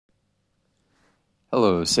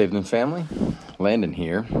Hello, Save Them family. Landon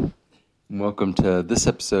here. Welcome to this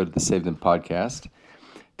episode of the Save Them podcast.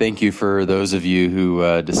 Thank you for those of you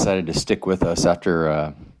who decided to stick with us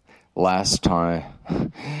after last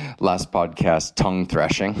podcast tongue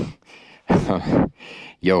thrashing.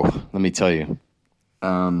 Yo, let me tell you.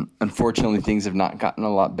 Unfortunately, things have not gotten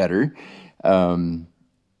a lot better. I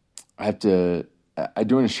do want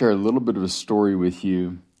to share a little bit of a story with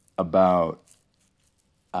you about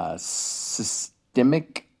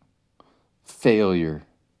systemic failure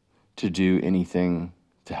to do anything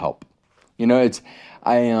to help. You know,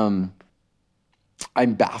 I'm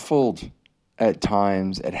baffled at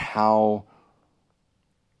times at how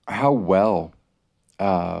well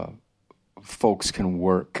folks can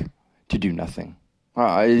work to do nothing.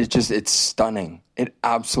 It's stunning. It's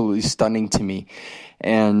absolutely stunning to me.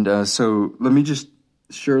 And so let me just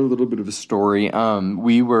share a little bit of a story.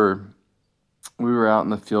 We were out in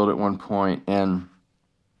the field at one point, and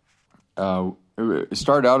it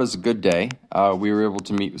started out as a good day. We were able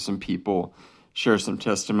to meet with some people, share some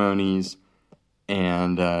testimonies,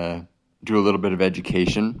 and do a little bit of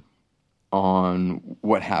education on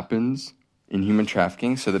what happens in human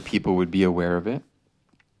trafficking so that people would be aware of it.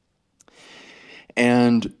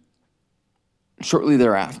 And shortly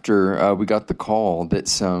thereafter, we got the call that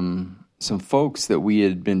some folks that we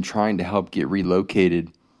had been trying to help get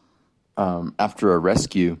relocated after a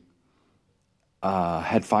rescue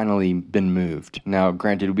had finally been moved. Now,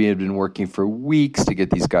 granted, we had been working for weeks to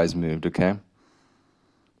get these guys moved, okay?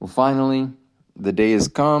 Well, finally, the day has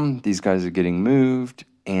come. These guys are getting moved,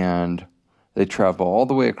 and they travel all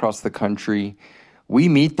the way across the country. We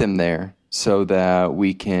meet them there so that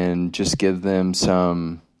we can just give them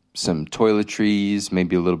some toiletries,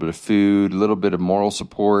 maybe a little bit of food, a little bit of moral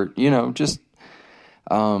support, just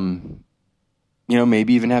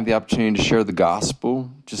maybe even have the opportunity to share the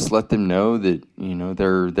gospel. Just let them know that,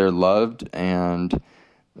 they're loved, and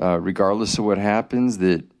regardless of what happens,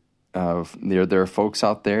 that there are folks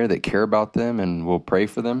out there that care about them and will pray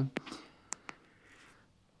for them.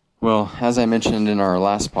 Well, as I mentioned in our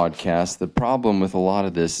last podcast, the problem with a lot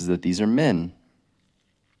of this is that these are men.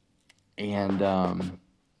 And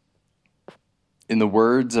in the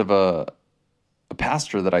words of a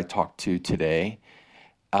pastor that I talked to today,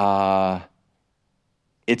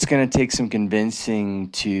 it's going to take some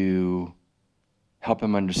convincing to help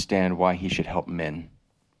him understand why he should help men.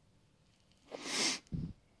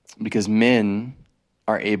 Because men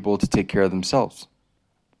are able to take care of themselves.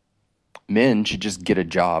 Men should just get a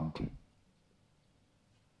job.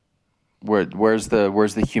 Where's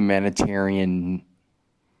the humanitarian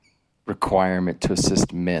requirement to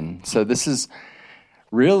assist men? So this was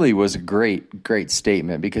a great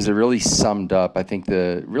statement, because it really summed up, I think,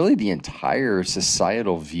 the entire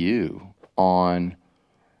societal view on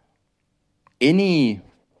any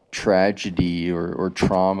tragedy or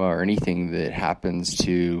trauma or anything that happens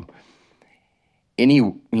to any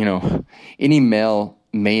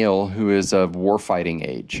male who is of warfighting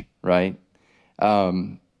age, right?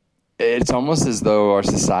 It's almost as though our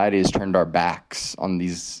society has turned our backs on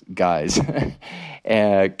these guys,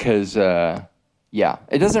 because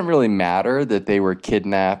it doesn't really matter that they were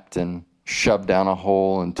kidnapped and shoved down a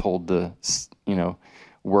hole and told to,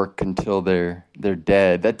 work until they're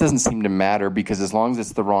dead. That doesn't seem to matter, because as long as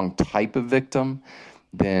it's the wrong type of victim,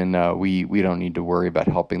 then we don't need to worry about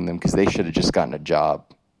helping them, because they should have just gotten a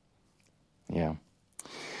job. Yeah.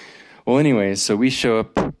 Well, anyways, so we show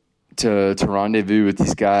up to rendezvous with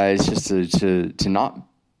these guys just to not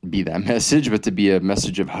be that message, but to be a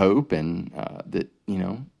message of hope, and that,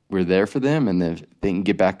 we're there for them, and that they can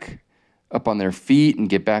get back up on their feet and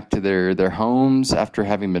get back to their homes after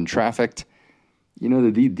having been trafficked.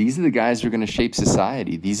 These are the guys who are going to shape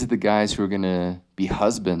society. These are the guys who are going to be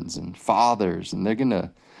husbands and fathers, and they're going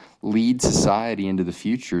to lead society into the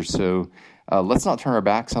future. So let's not turn our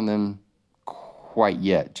backs on them quite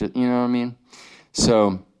yet. You know what I mean?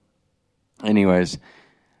 So anyways,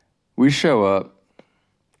 we show up.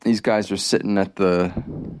 These guys are sitting at the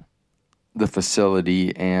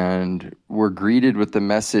facility, and we're greeted with the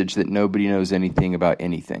message that nobody knows anything about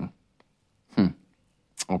anything.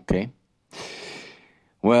 Okay.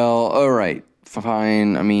 Well, all right,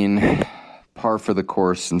 fine. I mean, par for the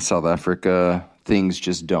course in South Africa, things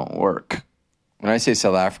just don't work. When I say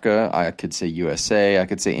South Africa, I could say USA, I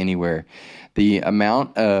could say anywhere. The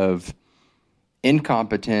amount of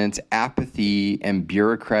incompetence, apathy, and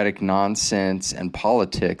bureaucratic nonsense and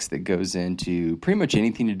politics that goes into pretty much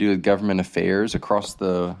anything to do with government affairs across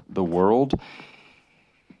the world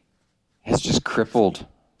has just crippled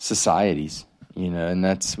societies. And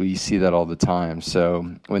we see that all the time.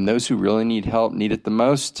 So when those who really need help need it the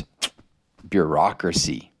most,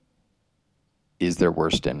 bureaucracy is their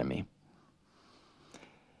worst enemy.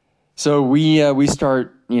 So we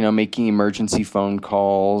start, making emergency phone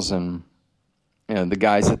calls, and the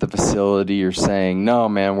guys at the facility are saying, "No,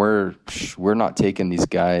 man, we're not taking these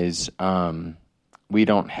guys. We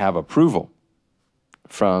don't have approval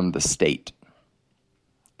from the state."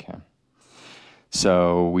 Okay.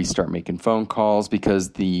 So we start making phone calls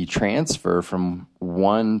because the transfer from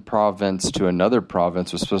one province to another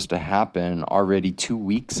province was supposed to happen already 2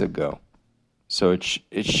 weeks ago. So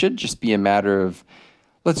it should just be a matter of,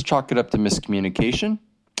 let's chalk it up to miscommunication,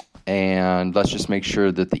 and let's just make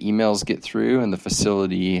sure that the emails get through and the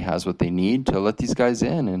facility has what they need to let these guys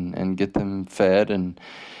in and get them fed and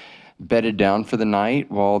bedded down for the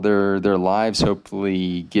night while their lives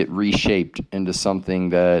hopefully get reshaped into something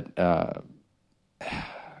that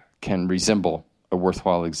can resemble a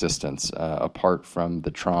worthwhile existence apart from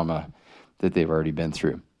the trauma that they've already been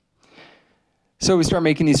through. So we start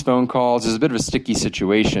making these phone calls. It's a bit of a sticky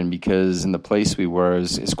situation because in the place we were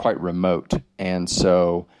is quite remote. And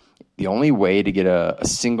so the only way to get a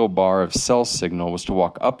single bar of cell signal was to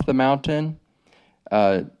walk up the mountain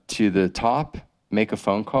to the top, make a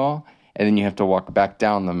phone call, and then you have to walk back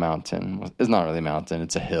down the mountain. It's not really a mountain,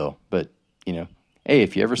 it's a hill. But, hey,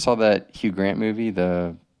 if you ever saw that Hugh Grant movie,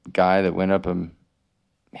 the guy that went up a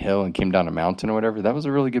hill and came down a mountain or whatever, that was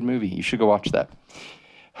a really good movie. You should go watch that.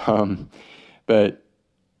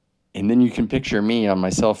 And then you can picture me on my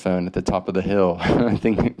cell phone at the top of the hill,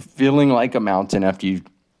 feeling like a mountain after you've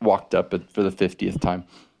walked up it for the 50th time.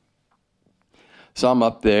 So I'm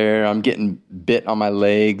up there, I'm getting bit on my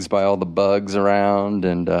legs by all the bugs around,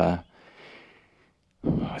 and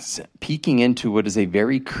peeking into what is a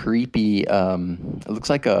very creepy, it looks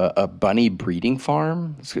like a bunny breeding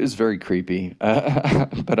farm. It's very creepy.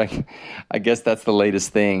 But I guess that's the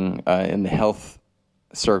latest thing in the health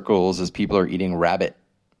circles is people are eating rabbit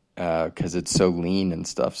because it's so lean and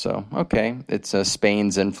stuff. So, okay, it's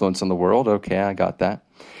Spain's influence on the world. Okay, I got that.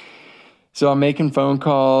 So I'm making phone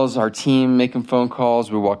calls, our team making phone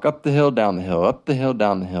calls. We walk up the hill, down the hill, up the hill,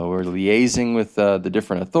 down the hill. We're liaising with the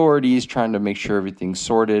different authorities, trying to make sure everything's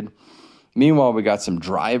sorted. Meanwhile, we got some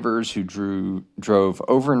drivers who drove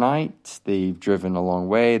overnight. They've driven a long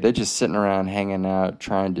way. They're just sitting around, hanging out,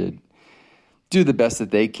 trying to do the best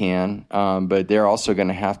that they can, but they're also going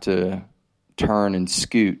to have to turn and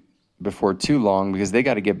scoot before too long because they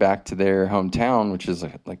got to get back to their hometown, which is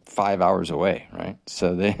like 5 hours away, right?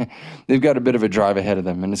 So they've got a bit of a drive ahead of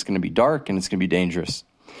them, and it's going to be dark and it's going to be dangerous.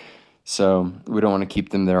 So we don't want to keep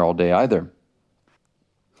them there all day either.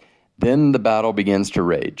 Then the battle begins to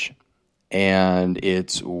rage. And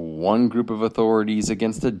it's one group of authorities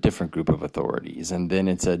against a different group of authorities. And then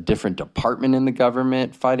it's a different department in the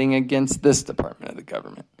government fighting against this department of the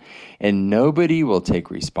government. And nobody will take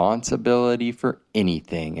responsibility for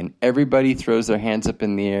anything. And everybody throws their hands up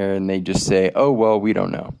in the air and they just say, "Oh, well, we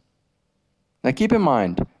don't know." Now, keep in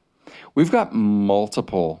mind, we've got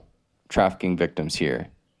multiple trafficking victims here.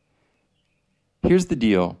 Here's the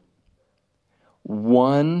deal.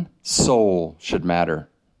 One soul should matter.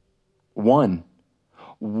 One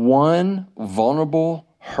vulnerable,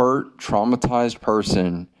 hurt, traumatized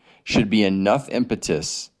person should be enough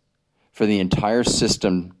impetus for the entire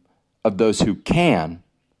system of those who can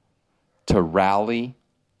to rally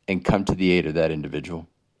and come to the aid of that individual.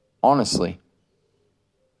 Honestly.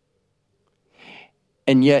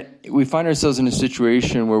 And yet, we find ourselves in a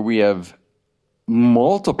situation where we have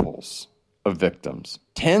multiples of victims,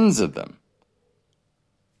 tens of them,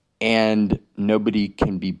 and nobody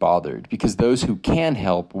can be bothered because those who can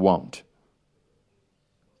help won't.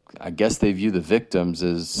 I guess they view the victims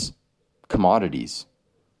as commodities,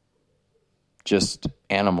 just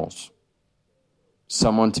animals,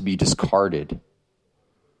 someone to be discarded,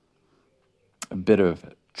 a bit of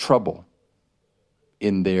trouble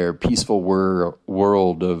in their peaceful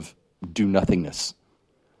world of do-nothingness.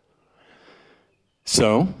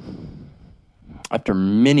 So, after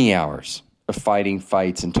many hours of fighting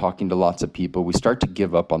fights and talking to lots of people, we start to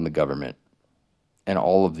give up on the government and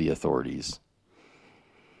all of the authorities.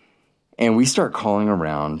 And we start calling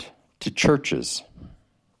around to churches.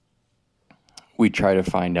 We try to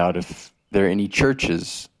find out if there are any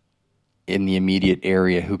churches in the immediate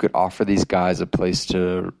area who could offer these guys a place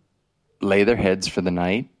to lay their heads for the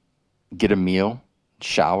night, get a meal,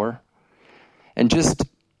 shower, and just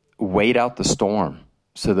wait out the storm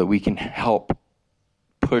so that we can help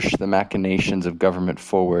push the machinations of government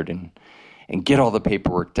forward and get all the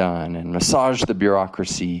paperwork done and massage the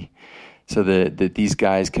bureaucracy so that these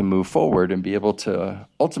guys can move forward and be able to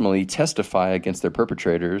ultimately testify against their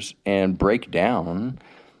perpetrators and break down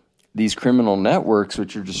these criminal networks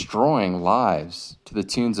which are destroying lives to the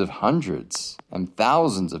tunes of hundreds and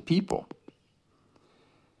thousands of people.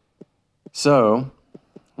 So,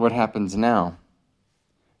 what happens now?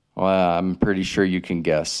 Well, I'm pretty sure you can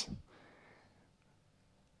guess.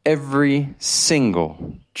 Every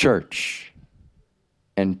single church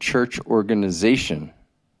and church organization,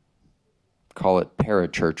 call it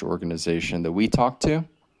parachurch organization, that we talk to,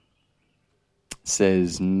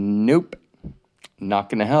 says, nope, not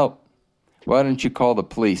going to help. Why don't you call the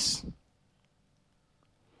police?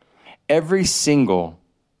 Every single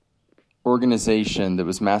organization that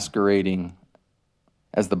was masquerading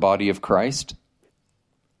as the body of Christ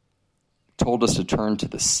told us to turn to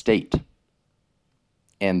the state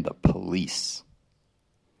and the police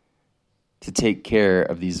to take care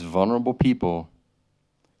of these vulnerable people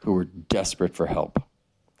who were desperate for help,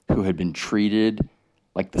 who had been treated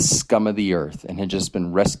like the scum of the earth and had just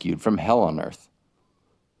been rescued from hell on earth.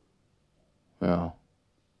 Well,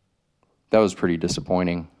 that was pretty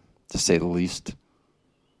disappointing, to say the least.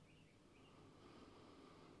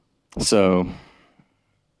 So,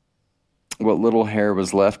 what little hair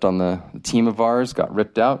was left on the team of ours got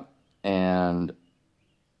ripped out, and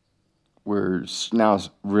we're now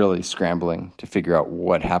really scrambling to figure out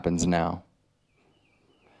what happens now.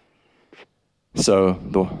 So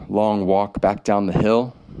the long walk back down the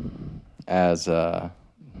hill as the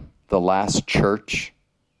last church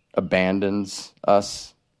abandons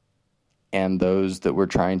us and those that we're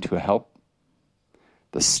trying to help.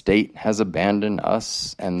 The state has abandoned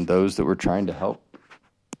us and those that we're trying to help.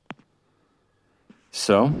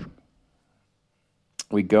 So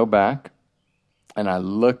we go back and I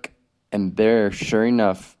look, and there, sure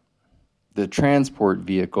enough, the transport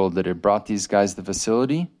vehicle that had brought these guys to the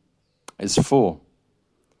facility is full,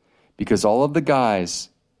 because all of the guys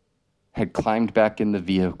had climbed back in the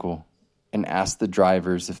vehicle and asked the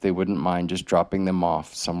drivers if they wouldn't mind just dropping them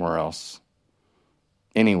off somewhere else,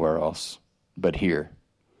 anywhere else but here,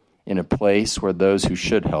 in a place where those who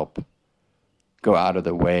should help go out of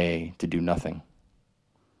their way to do nothing.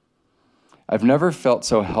 I've never felt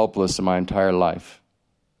so helpless in my entire life.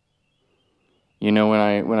 You know,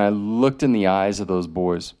 when I looked in the eyes of those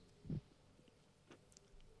boys,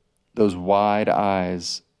 those wide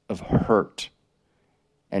eyes of hurt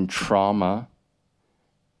and trauma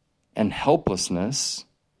and helplessness,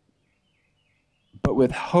 but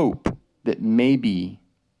with hope that maybe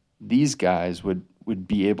these guys would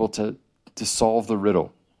be able to solve the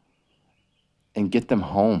riddle and get them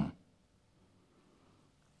home.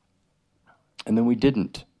 And then we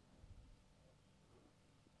didn't.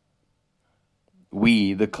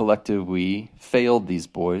 We, the collective we, failed these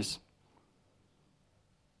boys.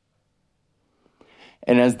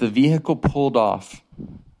 And as the vehicle pulled off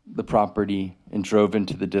the property and drove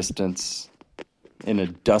into the distance in a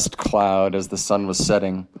dust cloud as the sun was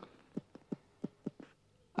setting,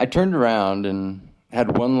 I turned around and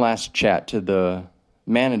had one last chat to the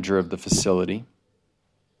manager of the facility.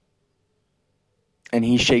 And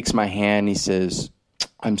he shakes my hand. He says,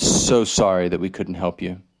 "I'm so sorry that we couldn't help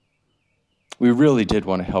you. We really did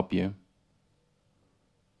want to help you."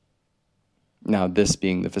 Now, this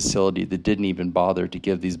being the facility that didn't even bother to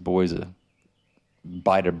give these boys a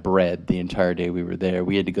bite of bread the entire day we were there.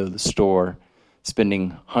 We had to go to the store,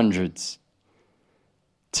 spending hundreds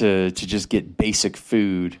to just get basic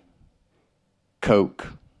food,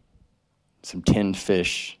 Coke, some tinned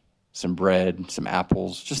fish, some bread, some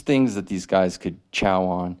apples, just things that these guys could chow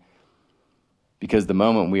on. Because the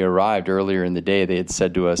moment we arrived earlier in the day, they had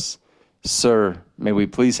said to us, "Sir, may we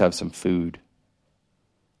please have some food?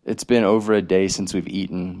 It's been over a day since we've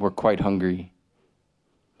eaten. We're quite hungry."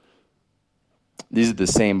 These are the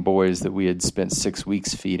same boys that we had spent 6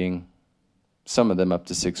 weeks feeding, some of them up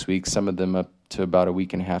to 6 weeks, some of them up to about a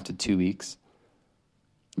week and a half to 2 weeks,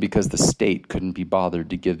 because the state couldn't be bothered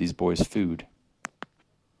to give these boys food.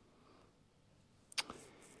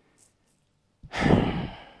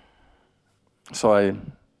 So I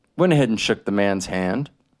went ahead and shook the man's hand,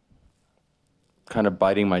 kind of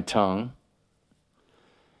biting my tongue.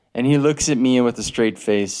 And he looks at me with a straight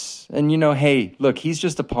face. And, hey, look, he's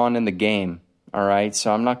just a pawn in the game, all right?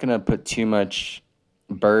 So I'm not going to put too much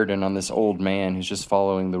burden on this old man who's just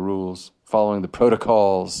following the rules, following the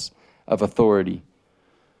protocols of authority.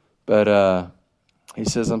 But he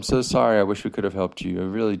says, "I'm so sorry. I wish we could have helped you. I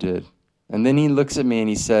really did." And then he looks at me and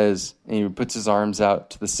he says, and he puts his arms out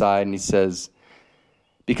to the side and he says,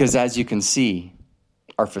 "Because as you can see,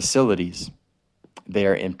 our facilities, they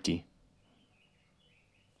are empty."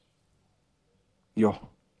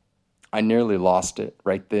 I nearly lost it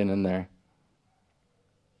right then and there.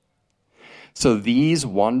 So these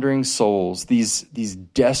wandering souls, these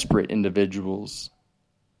desperate individuals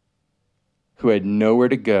who had nowhere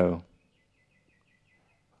to go,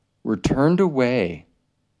 were turned away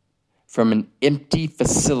from an empty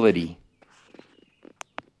facility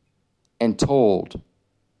and told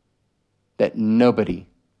that nobody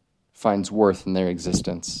finds worth in their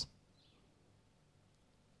existence,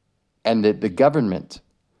 and that the government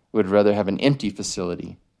would rather have an empty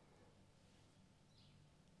facility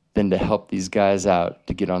than to help these guys out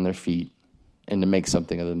to get on their feet and to make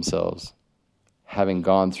something of themselves, having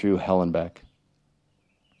gone through hell and back.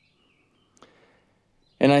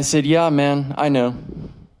 And I said, yeah, man, I know.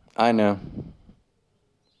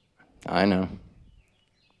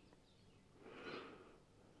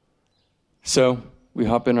 So we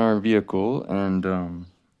hop in our vehicle and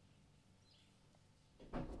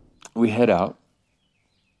we head out.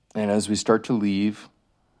 And as we start to leave,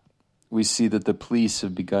 we see that the police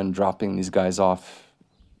have begun dropping these guys off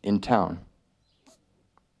in town.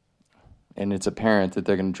 And it's apparent that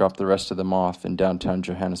they're going to drop the rest of them off in downtown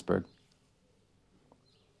Johannesburg.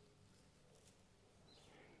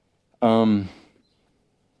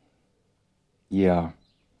 Yeah.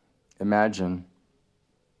 Imagine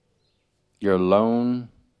you're a lone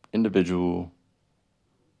individual.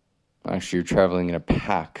 Actually, you're traveling in a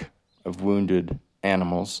pack of wounded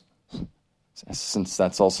animals, since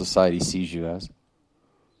that's all society sees you as.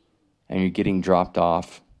 And you're getting dropped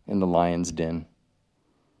off in the lion's den.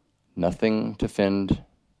 Nothing to fend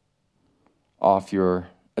off your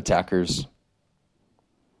attackers.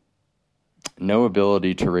 No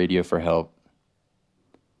ability to radio for help.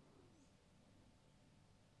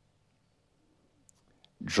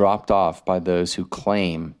 Dropped off by those who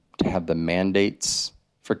claim to have the mandates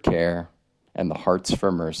for care and the hearts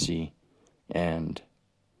for mercy, and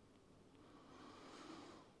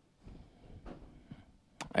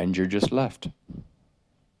you're just left.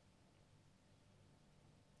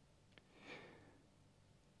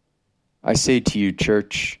 I say to you,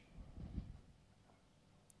 church,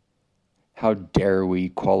 how dare we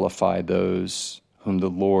qualify those whom the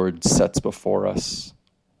Lord sets before us?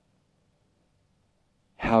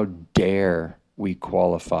 How dare we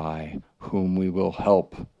qualify whom we will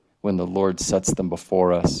help when the Lord sets them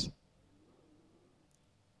before us?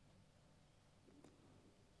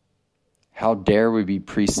 How dare we be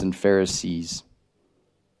priests and Pharisees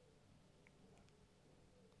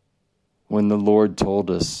when the Lord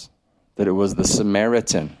told us that it was the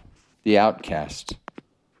Samaritan, the outcast,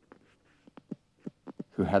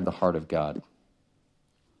 who had the heart of God?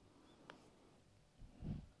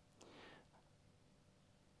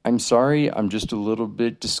 I'm sorry, I'm just a little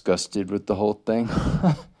bit disgusted with the whole thing.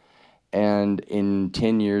 And in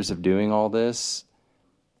 10 years of doing all this,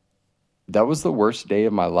 that was the worst day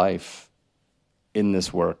of my life in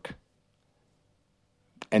this work.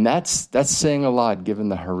 And that's saying a lot given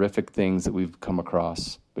the horrific things that we've come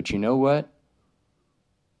across. But you know what?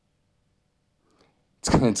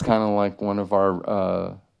 It's kind of like one of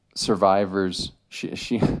our survivors.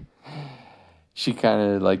 She kind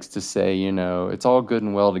of likes to say, you know, it's all good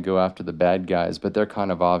and well to go after the bad guys, but they're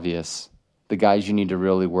kind of obvious. The guys you need to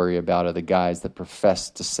really worry about are the guys that profess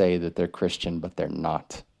to say that they're Christian, but they're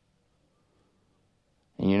not.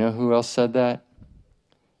 And you know who else said that?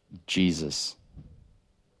 Jesus.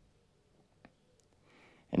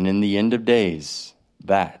 And in the end of days,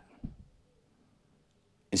 that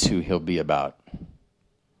is who he'll be about.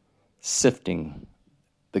 Sifting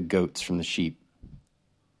the goats from the sheep.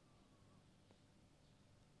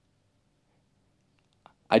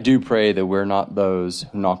 I do pray that we're not those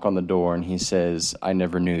who knock on the door and he says, I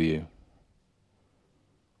never knew you.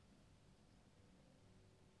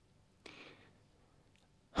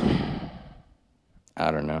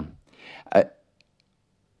 I don't know.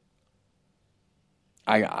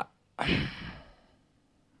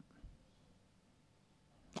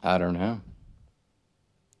 I don't know.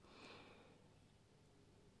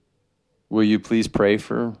 Will you please pray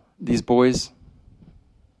for these boys?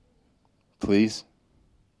 Please.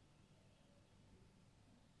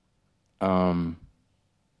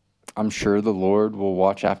 I'm sure the Lord will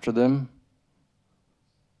watch after them.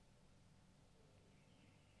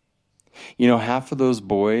 You know, half of those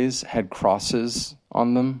boys had crosses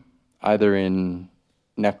on them, either in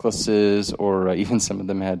necklaces or even some of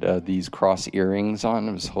them had these cross earrings on.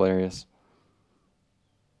 It was hilarious.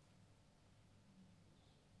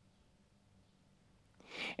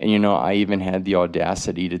 And, you know, I even had the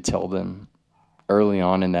audacity to tell them early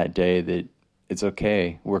on in that day that it's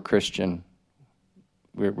okay. We're Christian.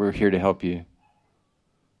 We're here to help you.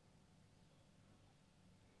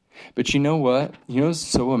 But you know what? You know what's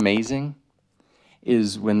so amazing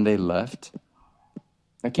is when they left,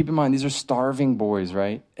 Now, keep in mind, these are starving boys,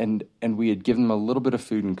 right? And we had given them a little bit of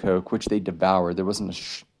food and Coke, which they devoured. There wasn't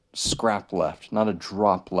a scrap left, not a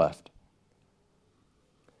drop left.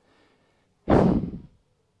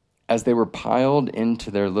 As they were piled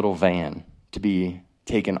into their little van to be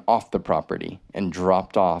taken off the property and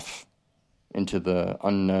dropped off into the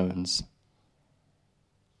unknowns,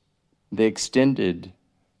 they extended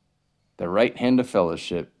the right hand of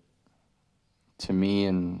fellowship to me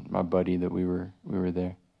and my buddy that we were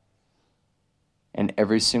there. And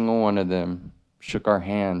every single one of them shook our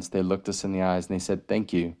hands. They looked us in the eyes and they said,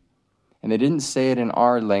 "Thank you." And they didn't say it in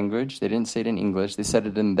our language. They didn't say it in English. They said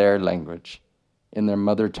it in their language, in their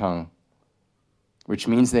mother tongue, which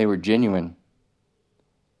means they were genuine.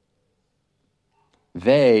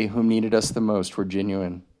 They, whom needed us the most, were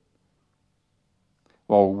genuine,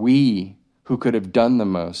 while we, who could have done the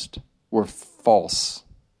most, were false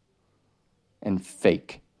and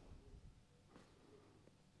fake.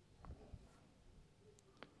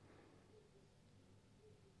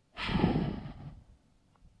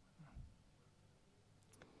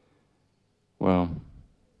 Well,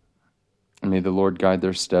 may the Lord guide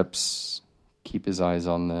their steps, keep his eyes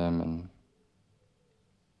on them, and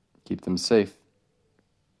keep them safe.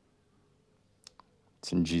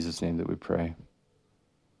 It's in Jesus' name that we pray.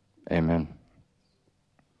 Amen.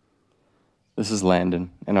 This is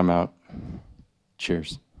Landon, and I'm out.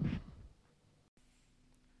 Cheers.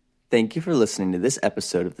 Thank you for listening to this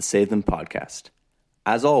episode of the Save Them podcast.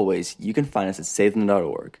 As always, you can find us at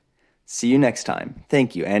savethem.org. See you next time.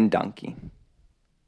 Thank you, and donkey.